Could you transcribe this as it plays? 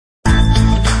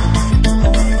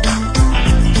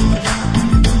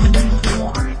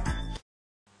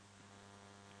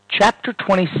Chapter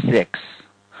 26,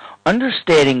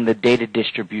 Understanding the Data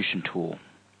Distribution Tool.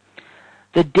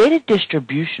 The Data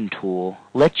Distribution Tool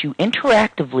lets you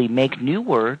interactively make new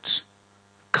words,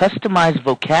 customize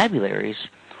vocabularies,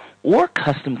 or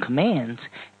custom commands,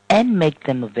 and make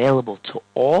them available to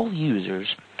all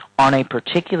users on a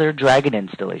particular Dragon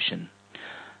installation.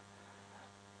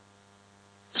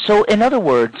 So, in other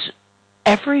words,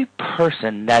 every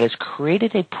person that has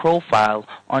created a profile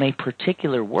on a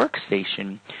particular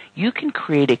workstation, you can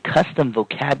create a custom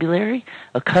vocabulary,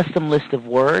 a custom list of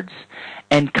words,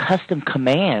 and custom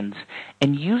commands,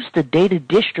 and use the data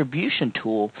distribution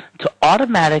tool to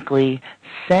automatically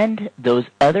send those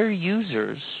other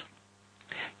users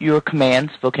your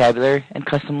commands, vocabulary, and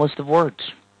custom list of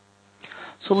words.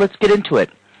 So let's get into it.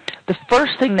 The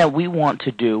first thing that we want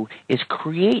to do is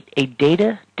create a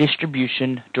data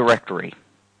distribution directory.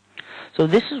 So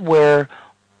this is where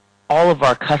all of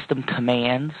our custom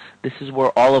commands, this is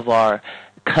where all of our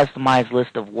customized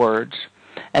list of words,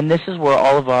 and this is where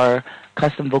all of our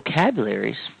custom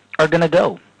vocabularies are going to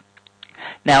go.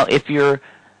 Now, if you're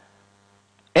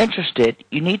interested,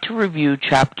 you need to review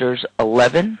chapters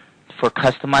 11 for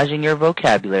customizing your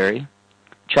vocabulary,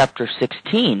 chapter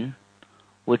 16,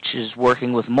 which is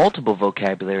working with multiple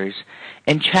vocabularies,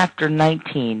 and chapter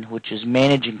 19, which is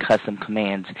managing custom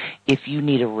commands, if you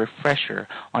need a refresher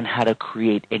on how to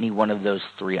create any one of those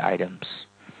three items.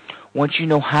 Once you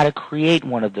know how to create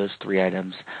one of those three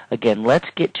items, again, let's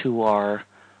get to our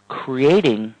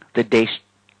creating the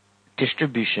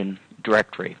distribution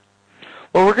directory.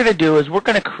 What we're going to do is we're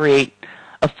going to create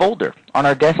a folder on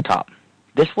our desktop.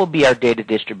 This will be our data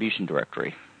distribution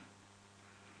directory.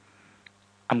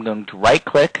 I'm going to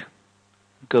right-click,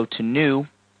 go to New,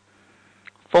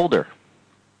 Folder.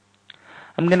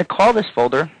 I'm going to call this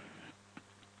folder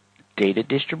Data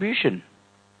Distribution.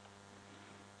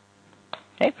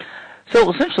 Okay,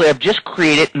 so essentially I've just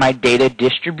created my data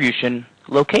distribution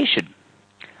location.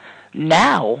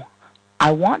 Now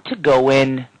I want to go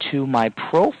into my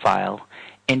profile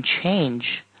and change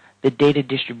the data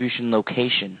distribution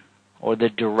location or the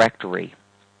directory,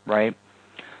 right?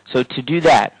 So to do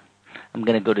that, I'm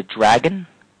going to go to Dragon,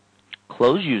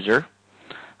 Close User,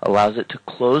 allows it to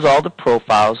close all the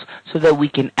profiles so that we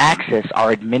can access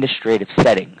our administrative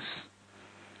settings.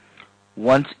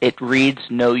 Once it reads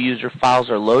no user files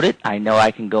are loaded, I know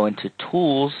I can go into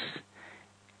Tools,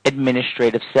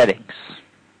 Administrative Settings.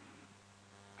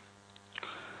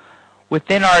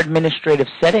 Within our Administrative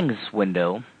Settings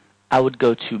window, I would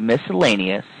go to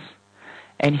Miscellaneous,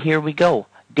 and here we go.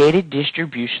 Data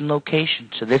distribution location.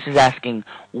 So this is asking,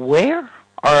 where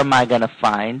am I going to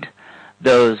find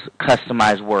those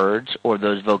customized words or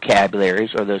those vocabularies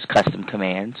or those custom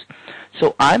commands?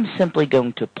 So I'm simply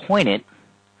going to point it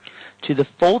to the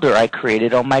folder I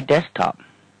created on my desktop.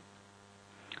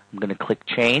 I'm going to click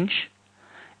Change.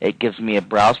 It gives me a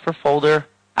Browse for Folder.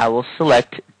 I will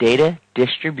select Data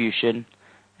Distribution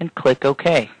and click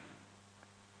OK.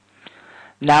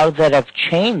 Now that I've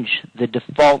changed the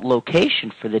default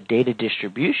location for the data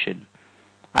distribution,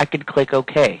 I can click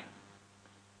OK.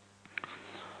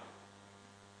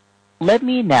 Let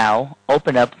me now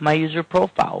open up my user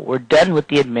profile. We're done with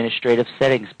the administrative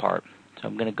settings part. So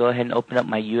I'm going to go ahead and open up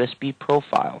my USB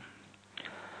profile.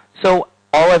 So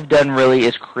all I've done really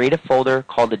is create a folder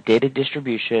called the data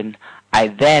distribution. I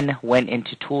then went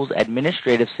into Tools,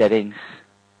 Administrative Settings,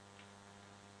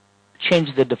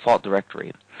 change the default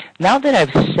directory. Now that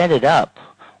I've set it up,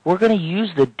 we're going to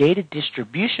use the data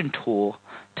distribution tool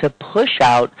to push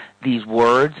out these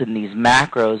words and these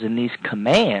macros and these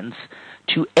commands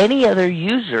to any other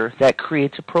user that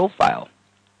creates a profile.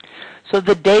 So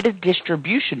the data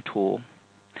distribution tool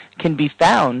can be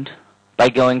found by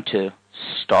going to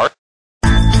Start,